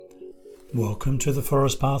Welcome to the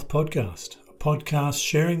Forest Path Podcast, a podcast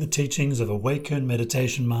sharing the teachings of awakened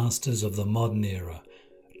meditation masters of the modern era,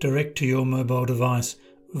 direct to your mobile device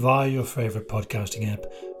via your favourite podcasting app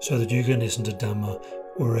so that you can listen to Dhamma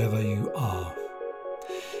wherever you are.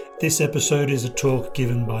 This episode is a talk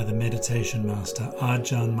given by the meditation master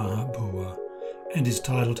Ajahn Maha Boowa and is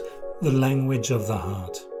titled The Language of the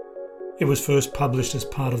Heart. It was first published as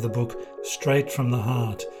part of the book Straight from the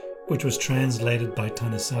Heart, which was translated by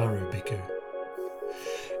Thanisaro Bhikkhu.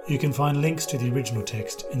 You can find links to the original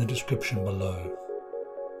text in the description below.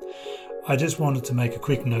 I just wanted to make a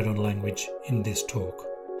quick note on language in this talk,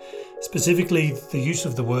 specifically the use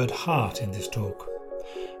of the word heart in this talk.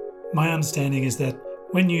 My understanding is that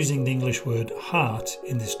when using the English word heart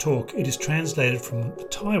in this talk, it is translated from the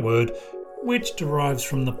Thai word which derives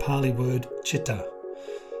from the Pali word chitta.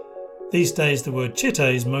 These days the word chitta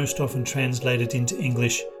is most often translated into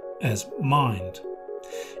English as mind.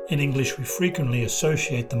 In English we frequently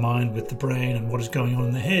associate the mind with the brain and what is going on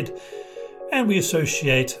in the head, and we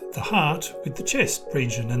associate the heart with the chest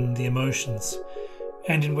region and the emotions.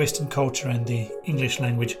 And in Western culture and the English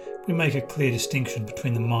language we make a clear distinction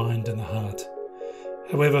between the mind and the heart.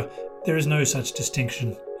 However, there is no such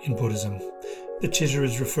distinction in Buddhism. The chitta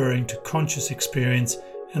is referring to conscious experience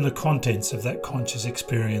and the contents of that conscious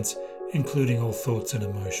experience, including all thoughts and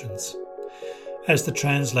emotions. As the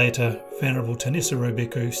translator, Venerable Thanisaro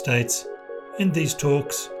Bhikkhu, states, in these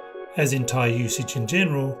talks, as in Thai usage in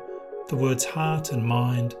general, the words heart and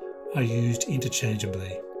mind are used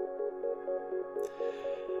interchangeably.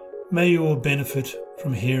 May you all benefit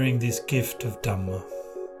from hearing this gift of Dhamma.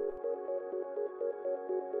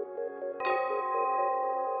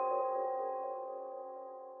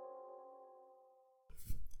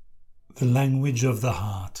 The Language of the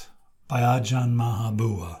Heart by Ajahn Maha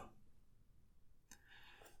Boowa.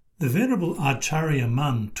 The Venerable Acharya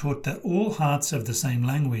Mun taught that all hearts have the same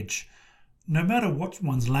language. No matter what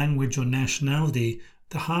one's language or nationality,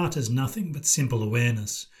 the heart is nothing but simple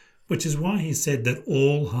awareness, which is why he said that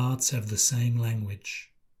all hearts have the same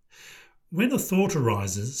language. When a thought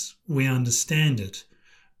arises, we understand it,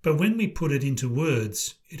 but when we put it into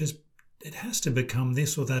words, it has to become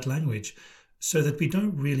this or that language, so that we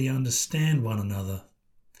don't really understand one another.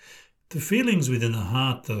 The feelings within the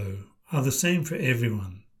heart, though, are the same for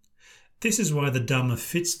everyone. This is why the Dhamma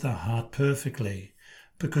fits the heart perfectly,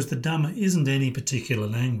 because the Dhamma isn't any particular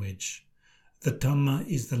language. The Dhamma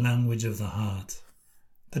is the language of the heart.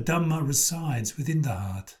 The Dhamma resides within the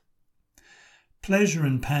heart. Pleasure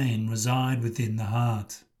and pain reside within the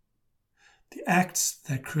heart. The acts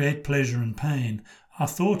that create pleasure and pain are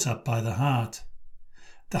thought up by the heart.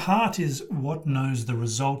 The heart is what knows the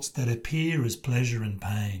results that appear as pleasure and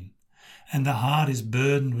pain, and the heart is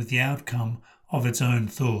burdened with the outcome of its own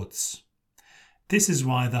thoughts. This is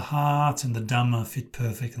why the heart and the Dhamma fit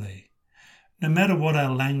perfectly. No matter what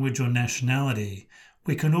our language or nationality,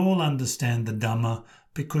 we can all understand the Dhamma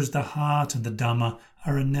because the heart and the Dhamma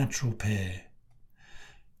are a natural pair.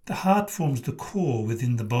 The heart forms the core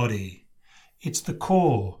within the body. It's the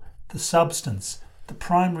core, the substance, the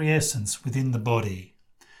primary essence within the body.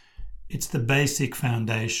 It's the basic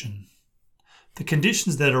foundation. The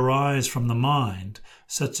conditions that arise from the mind,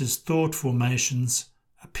 such as thought formations,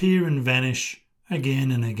 appear and vanish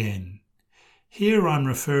again and again. Here I'm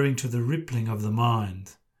referring to the rippling of the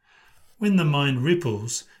mind. When the mind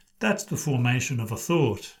ripples, that's the formation of a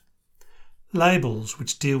thought. Labels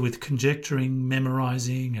which deal with conjecturing,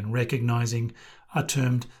 memorizing and recognizing are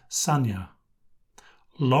termed sanya.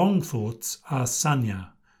 Long thoughts are sanya.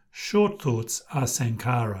 Short thoughts are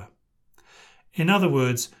sankhara. In other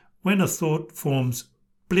words, when a thought forms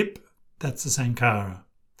blip, that's a sankhara.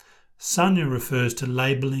 Sanya refers to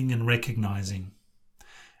labelling and recognizing.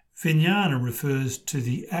 Vijnana refers to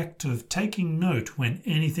the act of taking note when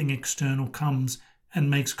anything external comes and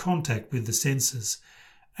makes contact with the senses,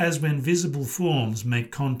 as when visible forms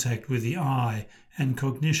make contact with the eye and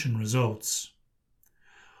cognition results.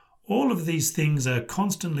 All of these things are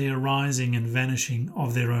constantly arising and vanishing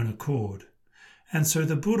of their own accord, and so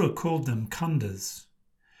the Buddha called them khandas.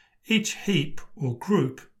 Each heap or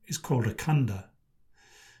group is called a khanda.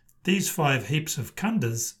 These 5 heaps of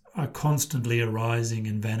khandas are constantly arising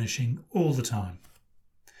and vanishing all the time.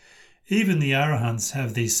 Even the arahants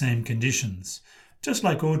have these same conditions, just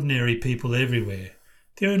like ordinary people everywhere,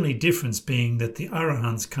 the only difference being that the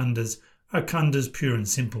arahants' khandas are khandas pure and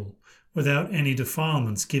simple, without any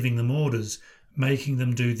defilements giving them orders, making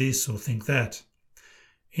them do this or think that.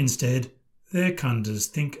 Instead, their khandas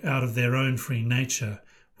think out of their own free nature,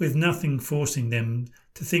 with nothing forcing them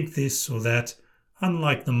to think this or that,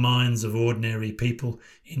 unlike the minds of ordinary people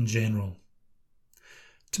in general.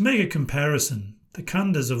 To make a comparison, the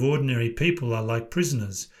khandhas of ordinary people are like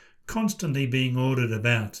prisoners, constantly being ordered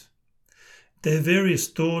about. Their various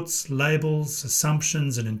thoughts, labels,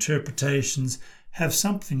 assumptions and interpretations have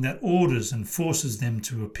something that orders and forces them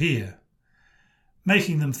to appear,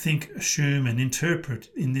 making them think, assume and interpret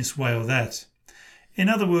in this way or that. In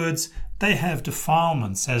other words, they have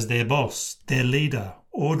defilements as their boss, their leader,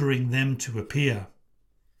 ordering them to appear.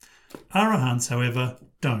 Arahants, however,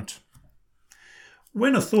 don't.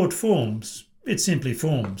 When a thought forms, it simply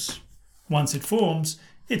forms. Once it forms,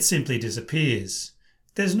 it simply disappears.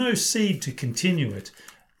 There's no seed to continue it,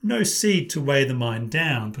 no seed to weigh the mind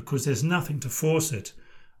down because there's nothing to force it,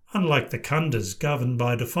 unlike the khandhas governed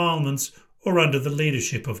by defilements or under the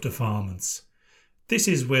leadership of defilements. This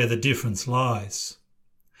is where the difference lies.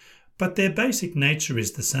 But their basic nature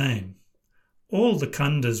is the same. All the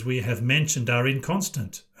khandhas we have mentioned are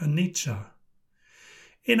inconstant, anicca.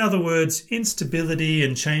 In other words, instability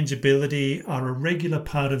and changeability are a regular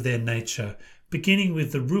part of their nature, beginning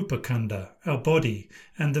with the Rupa Khandha, our body,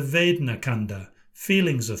 and the Vedana Khandha,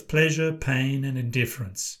 feelings of pleasure, pain and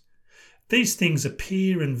indifference. These things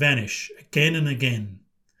appear and vanish again and again.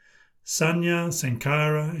 Sanya,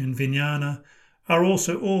 Sankhara and Vijnana are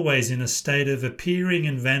also always in a state of appearing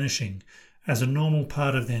and vanishing as a normal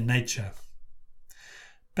part of their nature.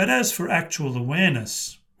 But as for actual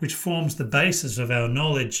awareness, which forms the basis of our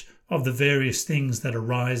knowledge of the various things that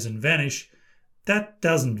arise and vanish, that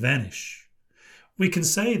doesn't vanish. We can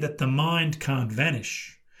say that the mind can't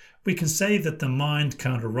vanish. We can say that the mind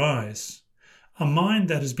can't arise. A mind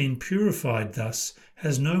that has been purified thus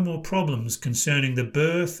has no more problems concerning the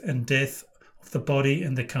birth and death of the body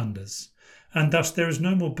and the khandhas, and thus there is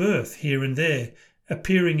no more birth here and there,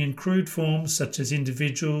 appearing in crude forms such as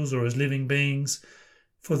individuals or as living beings,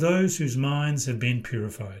 for those whose minds have been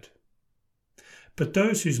purified. But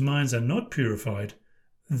those whose minds are not purified,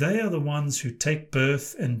 they are the ones who take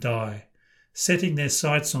birth and die, setting their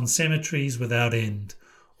sights on cemeteries without end,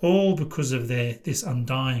 all because of this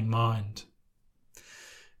undying mind.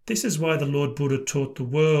 This is why the Lord Buddha taught the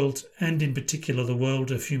world, and in particular the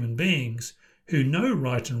world of human beings, who know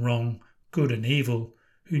right and wrong, good and evil,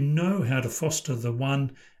 who know how to foster the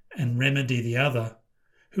one and remedy the other,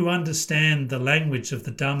 who understand the language of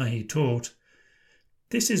the Dhamma he taught.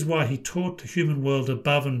 This is why he taught the human world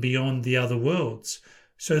above and beyond the other worlds,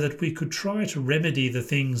 so that we could try to remedy the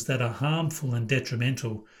things that are harmful and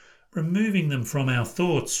detrimental, removing them from our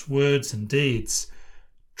thoughts, words and deeds.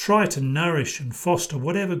 Try to nourish and foster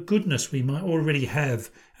whatever goodness we might already have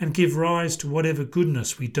and give rise to whatever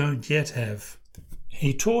goodness we don't yet have.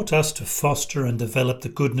 He taught us to foster and develop the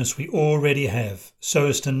goodness we already have, so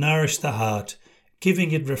as to nourish the heart,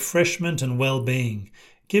 giving it refreshment and well-being,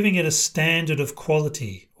 giving it a standard of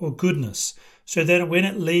quality or goodness, so that when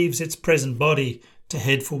it leaves its present body to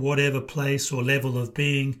head for whatever place or level of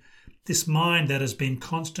being, this mind that has been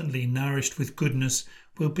constantly nourished with goodness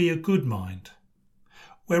will be a good mind.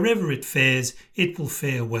 Wherever it fares, it will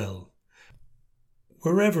fare well.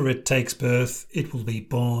 Wherever it takes birth, it will be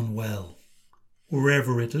born well.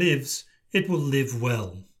 Wherever it lives, it will live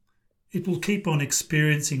well. It will keep on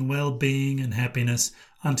experiencing well-being and happiness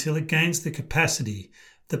until it gains the capacity,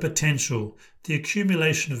 the potential, the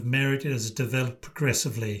accumulation of merit it has developed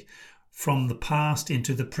progressively from the past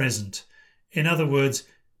into the present. In other words,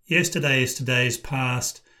 yesterday is today's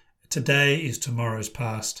past, today is tomorrow's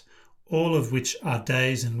past, all of which are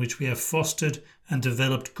days in which we have fostered and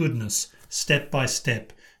developed goodness step by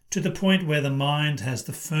step, to the point where the mind has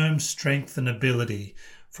the firm strength and ability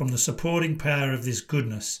from the supporting power of this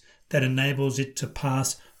goodness that enables it to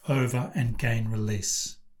pass over and gain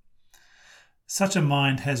release. Such a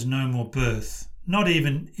mind has no more birth, not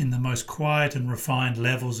even in the most quiet and refined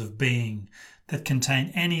levels of being that contain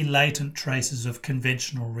any latent traces of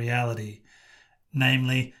conventional reality,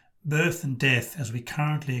 namely birth and death as we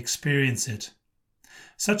currently experience it.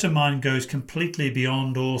 Such a mind goes completely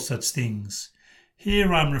beyond all such things.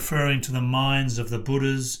 Here I'm referring to the minds of the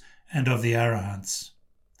Buddhas and of the Arahants.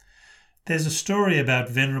 There's a story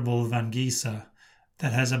about Venerable Vangisa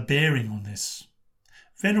that has a bearing on this.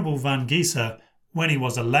 Venerable Vangisa, when he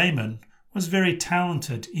was a layman, was very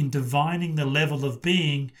talented in divining the level of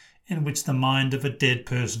being in which the mind of a dead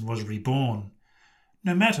person was reborn,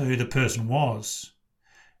 no matter who the person was.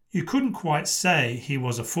 You couldn't quite say he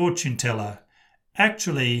was a fortune teller.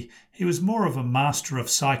 Actually, he was more of a master of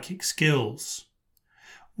psychic skills.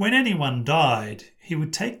 When anyone died, he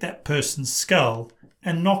would take that person's skull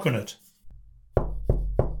and knock on it,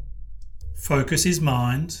 focus his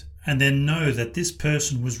mind, and then know that this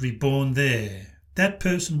person was reborn there. That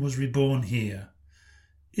person was reborn here.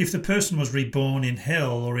 If the person was reborn in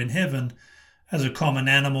hell or in heaven, As a common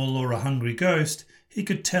animal or a hungry ghost, he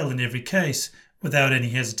could tell in every case without any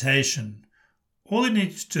hesitation. All he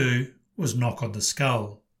needed to do was knock on the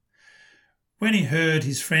skull. When he heard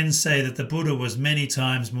his friends say that the Buddha was many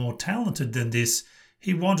times more talented than this,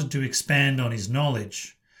 he wanted to expand on his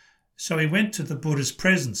knowledge. So he went to the Buddha's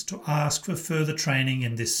presence to ask for further training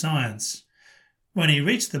in this science. When he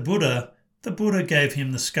reached the Buddha gave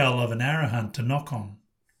him the skull of an arahant to knock on.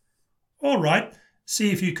 "All right,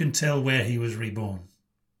 see if you can tell where he was reborn."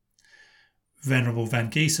 Venerable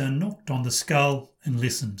Vangisa knocked on the skull and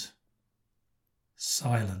listened.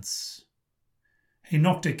 Silence. He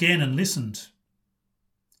knocked again and listened.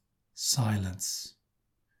 Silence.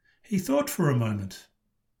 He thought for a moment.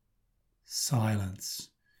 Silence.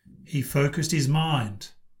 He focused his mind.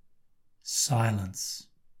 Silence.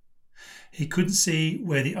 He couldn't see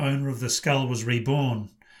where the owner of the skull was reborn.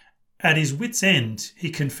 At his wit's end, he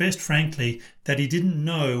confessed frankly that he didn't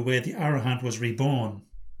know where the arahant was reborn.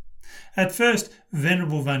 At first,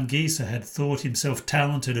 Venerable Vangisa had thought himself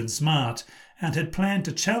talented and smart and had planned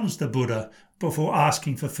to challenge the Buddha before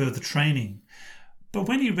asking for further training. But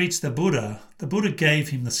when he reached the Buddha gave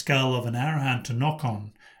him the skull of an arahant to knock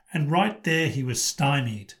on, and right there he was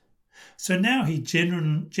stymied. So now he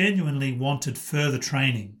genuinely wanted further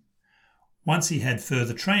training. Once he had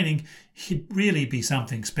further training, he'd really be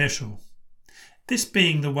something special. This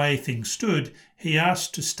being the way things stood, he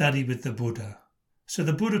asked to study with the Buddha. So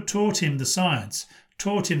the Buddha taught him the science,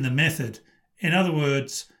 taught him the method, in other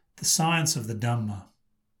words, the science of the Dhamma.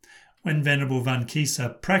 When Venerable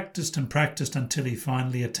Vangisa practiced and practiced until he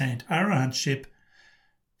finally attained arahantship,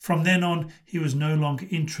 from then on he was no longer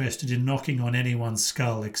interested in knocking on anyone's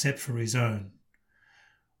skull except for his own.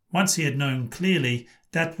 Once he had known clearly,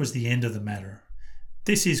 that was the end of the matter.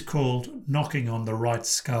 This is called knocking on the right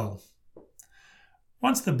skull.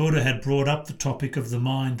 Once the Buddha had brought up the topic of the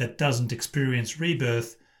mind that doesn't experience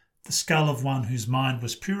rebirth, the skull of one whose mind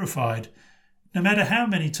was purified, no matter how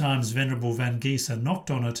many times Venerable Vangisa knocked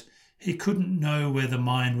on it, he couldn't know where the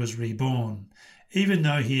mind was reborn, even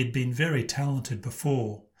though he had been very talented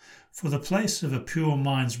before, for the place of a pure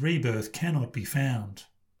mind's rebirth cannot be found.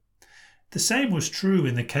 The same was true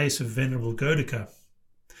in the case of Venerable Gotika.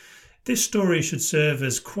 This story should serve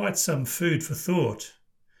as quite some food for thought.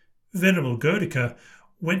 Venerable Gotika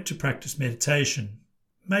went to practice meditation,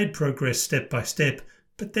 made progress step by step,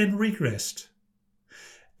 but then regressed.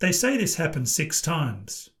 They say this happened 6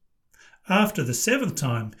 times. After the 7th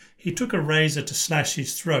time, he took a razor to slash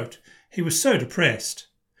his throat. He was so depressed.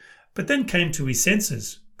 But then came to his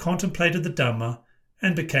senses, contemplated the Dhamma,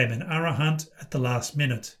 and became an arahant at the last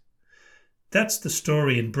minute. That's the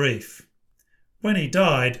story in brief. When he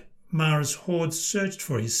died, Mara's hordes searched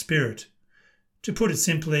for his spirit. To put it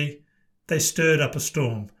simply, they stirred up a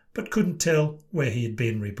storm, but couldn't tell where he had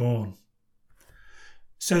been reborn.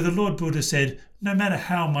 So the Lord Buddha said, no matter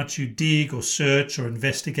how much you dig or search or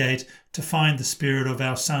investigate to find the spirit of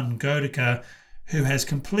our son Gotika, who has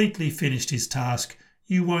completely finished his task,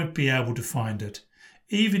 you won't be able to find it,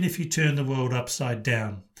 even if you turn the world upside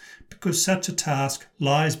down, because such a task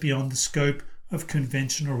lies beyond the scope of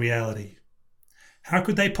conventional reality. How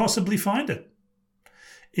could they possibly find it?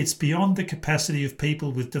 It's beyond the capacity of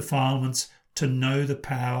people with defilements to know the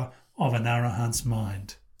power of an arahant's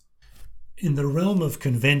mind. In the realm of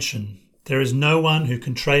convention, there is no one who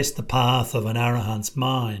can trace the path of an arahant's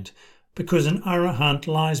mind, because an arahant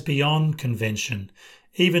lies beyond convention,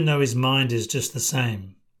 even though his mind is just the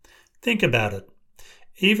same. Think about it.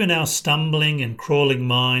 Even our stumbling and crawling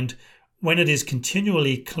mind, when it is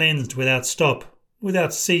continually cleansed without stop,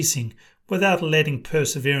 without ceasing, without letting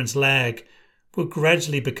perseverance lag, will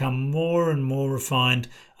gradually become more and more refined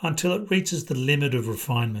until it reaches the limit of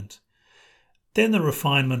refinement. Then the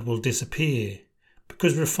refinement will disappear,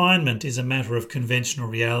 because refinement is a matter of conventional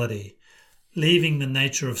reality, leaving the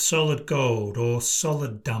nature of solid gold or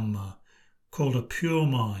solid Dhamma, called a pure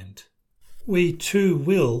mind. We too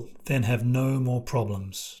will then have no more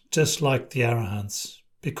problems, just like the arahants,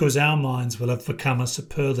 because our minds will have become a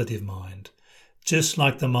superlative mind, just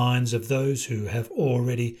like the minds of those who have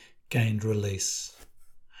already gained release.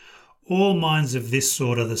 All minds of this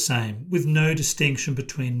sort are the same, with no distinction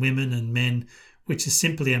between women and men, which is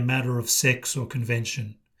simply a matter of sex or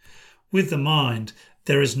convention. With the mind,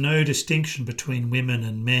 there is no distinction between women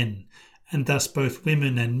and men, and thus both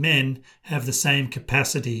women and men have the same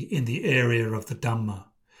capacity in the area of the Dhamma.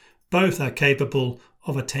 Both are capable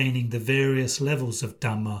of attaining the various levels of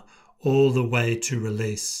Dhamma all the way to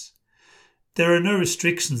release. There are no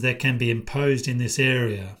restrictions that can be imposed in this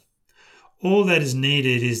area. All that is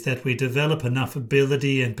needed is that we develop enough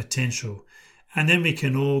ability and potential, and then we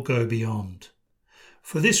can all go beyond.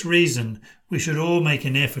 For this reason, we should all make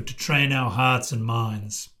an effort to train our hearts and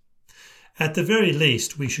minds. At the very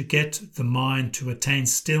least, we should get the mind to attain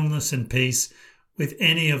stillness and peace with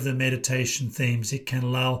any of the meditation themes it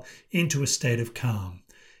can lull into a state of calm,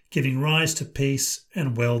 giving rise to peace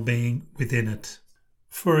and well-being within it.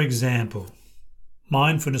 For example,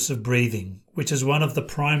 mindfulness of breathing, which is one of the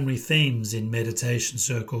primary themes in meditation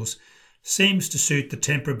circles, seems to suit the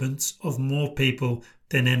temperaments of more people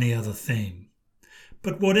than any other theme.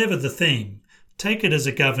 But whatever the theme, take it as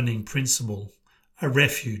a governing principle, a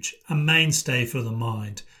refuge, a mainstay for the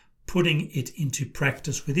mind, putting it into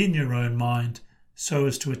practice within your own mind so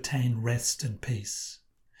as to attain rest and peace.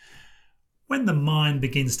 When the mind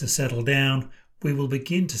begins to settle down, we will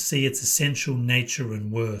begin to see its essential nature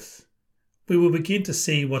and worth. We will begin to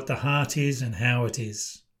see what the heart is and how it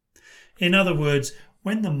is. In other words,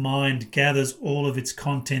 when the mind gathers all of its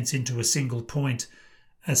contents into a single point,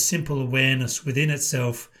 a simple awareness within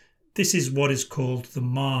itself, this is what is called the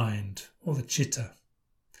mind, or the citta.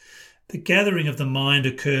 The gathering of the mind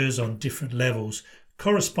occurs on different levels,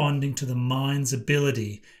 corresponding to the mind's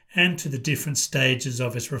ability and to the different stages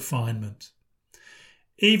of its refinement.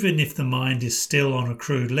 Even if the mind is still on a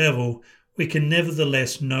crude level, we can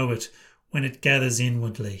nevertheless know it when it gathers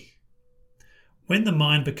inwardly. When the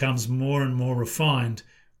mind becomes more and more refined,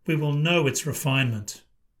 we will know its refinement.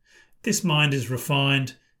 This mind is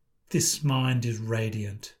refined, this mind is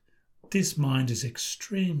radiant, this mind is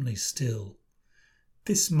extremely still,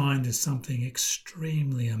 this mind is something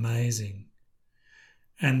extremely amazing.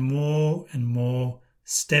 And more,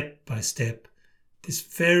 step by step, this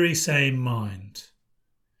very same mind.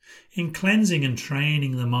 In cleansing and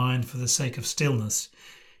training the mind for the sake of stillness,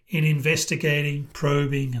 in investigating,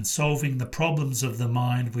 probing and solving the problems of the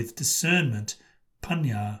mind with discernment,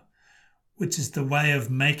 panya, which is the way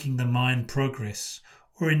of making the mind progress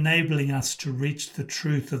or enabling us to reach the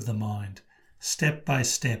truth of the mind, step by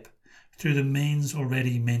step, through the means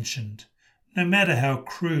already mentioned. No matter how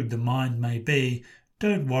crude the mind may be,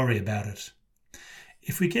 don't worry about it.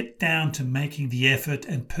 If we get down to making the effort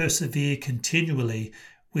and persevere continually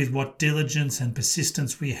with what diligence and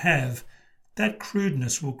persistence we have, that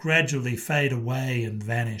crudeness will gradually fade away and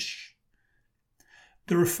vanish.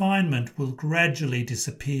 The refinement will gradually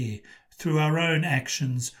disappear through our own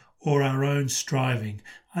actions or our own striving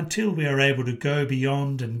until we are able to go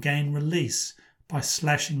beyond and gain release by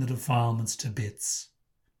slashing the defilements to bits.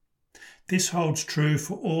 This holds true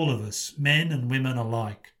for all of us, men and women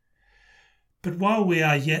alike. But while we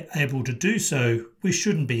are yet able to do so, we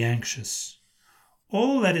shouldn't be anxious.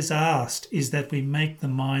 All that is asked is that we make the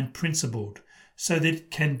mind principled so that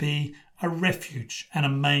it can be a refuge and a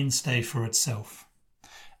mainstay for itself.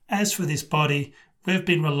 As for this body, we've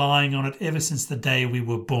been relying on it ever since the day we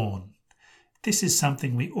were born. This is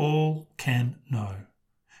something we all can know.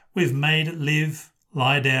 We've made it live,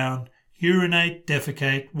 lie down, urinate,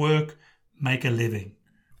 defecate, work, make a living.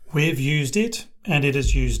 We've used it and it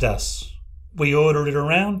has used us. We order it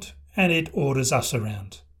around and it orders us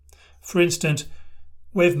around. For instance,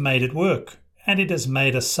 we've made it work and it has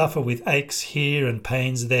made us suffer with aches here and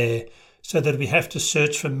pains there so that we have to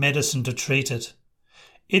search for medicine to treat it.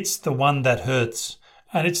 It's the one that hurts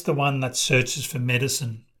and it's the one that searches for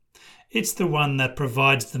medicine. It's the one that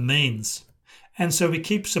provides the means. And so we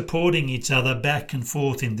keep supporting each other back and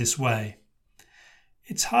forth in this way.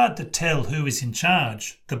 It's hard to tell who is in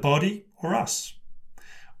charge, the body or us.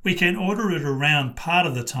 We can order it around part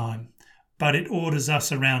of the time, but it orders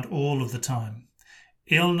us around all of the time.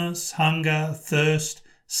 Illness, hunger, thirst,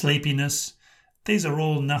 sleepiness, these are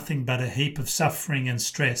all nothing but a heap of suffering and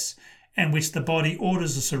stress, and which the body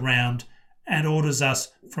orders us around and orders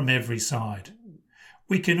us from every side.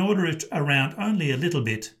 We can order it around only a little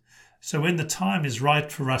bit, so when the time is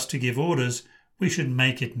right for us to give orders, we should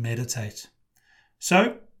make it meditate.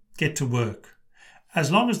 So, get to work.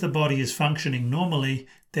 As long as the body is functioning normally,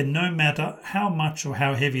 then no matter how much or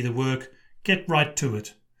how heavy the work, get right to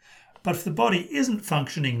it. But if the body isn't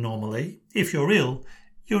functioning normally, if you're ill,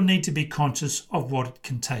 you'll need to be conscious of what it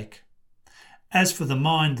can take. As for the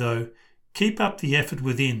mind, though, keep up the effort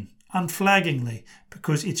within, unflaggingly,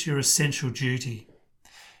 because it's your essential duty.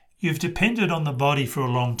 You've depended on the body for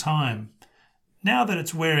a long time. Now that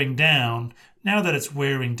it's wearing down,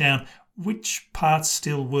 which parts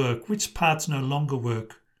still work, which parts no longer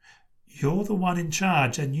work? You're the one in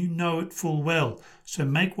charge and you know it full well, so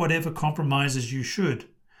make whatever compromises you should.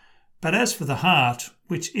 But as for the heart,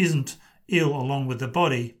 which isn't ill along with the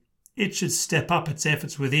body, it should step up its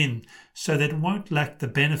efforts within so that it won't lack the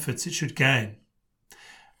benefits it should gain.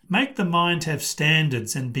 Make the mind have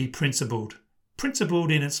standards and be principled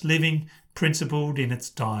in its living, principled in its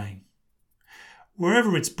dying.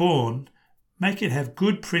 Wherever it's born, make it have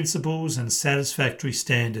good principles and satisfactory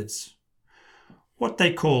standards. What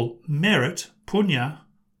they call merit, punya,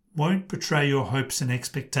 won't betray your hopes and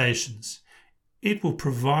expectations. It will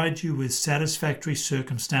provide you with satisfactory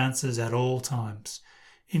circumstances at all times,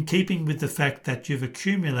 in keeping with the fact that you've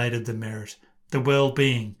accumulated the merit, the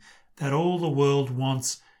well-being, that all the world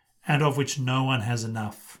wants and of which no one has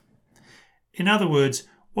enough. In other words,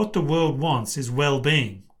 what the world wants is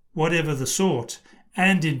well-being, whatever the sort,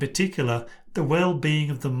 and in particular, the well-being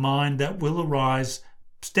of the mind that will arise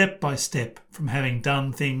step by step from having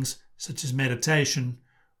done things such as meditation,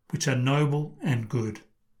 which are noble and good.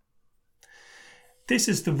 This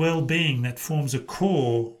is the well-being that forms a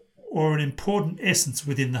core or an important essence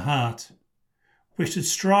within the heart. We should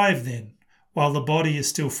strive then, while the body is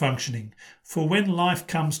still functioning, for when life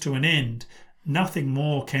comes to an end, nothing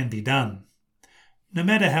more can be done. No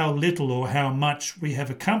matter how little or how much we have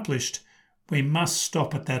accomplished, we must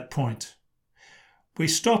stop at that point. We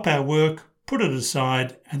stop our work, put it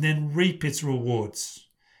aside, and then reap its rewards.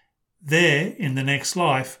 There, in the next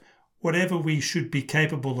life, whatever we should be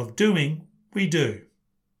capable of doing, we do.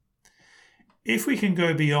 If we can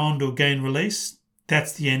go beyond or gain release,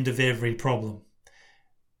 that's the end of every problem.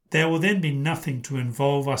 There will then be nothing to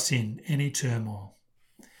involve us in any turmoil.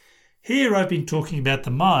 Here I've been talking about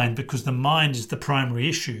the mind because the mind is the primary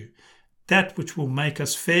issue, that which will make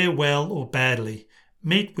us fare well or badly,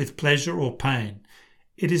 meet with pleasure or pain.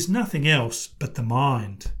 It is nothing else but the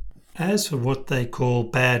mind. As for what they call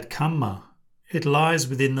bad karma, it lies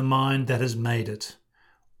within the mind that has made it.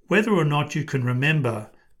 Whether or not you can remember,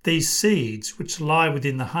 these seeds which lie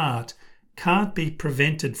within the heart can't be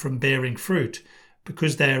prevented from bearing fruit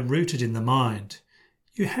because they are rooted in the mind.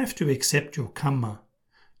 You have to accept your karma.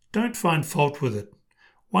 Don't find fault with it.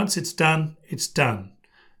 Once it's done, it's done.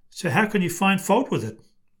 So how can you find fault with it?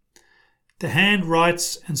 The hand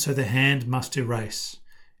writes, and so the hand must erase.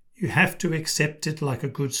 You have to accept it like a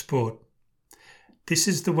good sport. This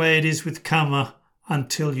is the way it is with karma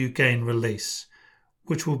until you gain release,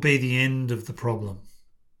 which will be the end of the problem.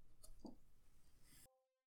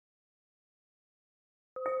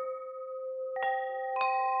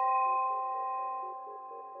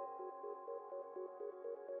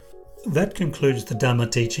 That concludes the Dhamma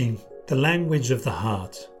teaching, The Language of the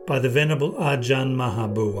Heart, by the Venerable Ajahn Maha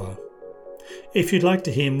Boowa. If you'd like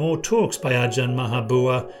to hear more talks by Ajahn Maha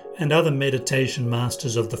Boowa and other meditation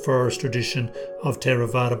masters of the forest tradition of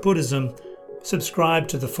Theravada Buddhism, subscribe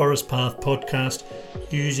to the Forest Path podcast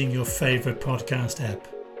using your favourite podcast app.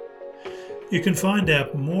 You can find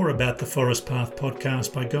out more about the Forest Path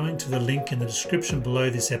podcast by going to the link in the description below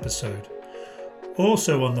this episode.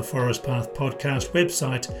 Also on the Forest Path podcast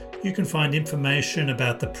website, you can find information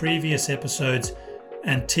about the previous episodes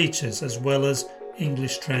and teachers, as well as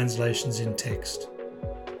English translations in text.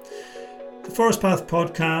 The Forest Path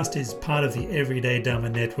podcast is part of the Everyday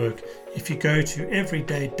Dhamma network. If you go to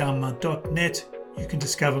everydaydhamma.net, you can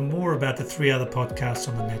discover more about the 3 other podcasts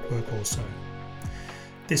on the network also.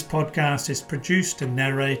 This podcast is produced and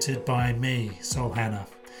narrated by me, Sol Hanna.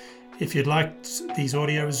 If you'd like these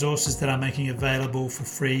audio resources that I'm making available for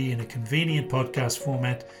free in a convenient podcast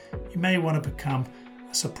format, you may want to become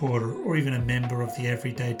a supporter or even a member of the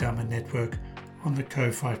Everyday Dhamma network on the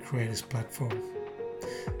Ko-Fi Creators platform.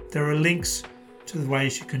 There are links to the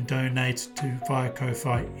ways you can donate via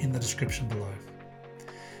Ko-Fi in the description below.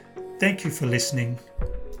 Thank you for listening.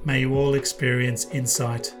 May you all experience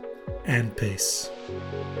insight and peace.